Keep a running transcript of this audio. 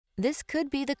This could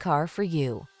be the car for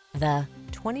you. The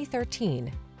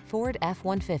 2013 Ford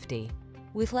F-150.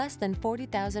 With less than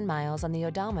 40,000 miles on the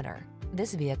odometer,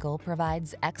 this vehicle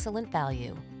provides excellent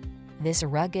value. This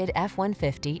rugged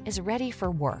F-150 is ready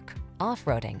for work,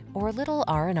 off-roading, or a little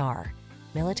R&R.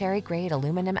 Military-grade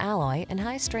aluminum alloy and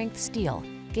high-strength steel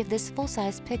give this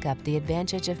full-size pickup the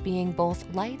advantage of being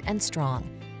both light and strong,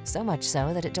 so much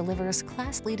so that it delivers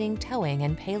class-leading towing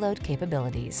and payload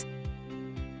capabilities.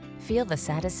 Feel the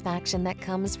satisfaction that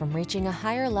comes from reaching a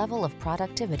higher level of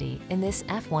productivity in this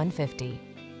F-150.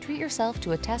 Treat yourself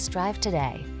to a test drive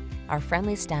today. Our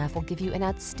friendly staff will give you an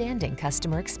outstanding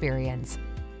customer experience.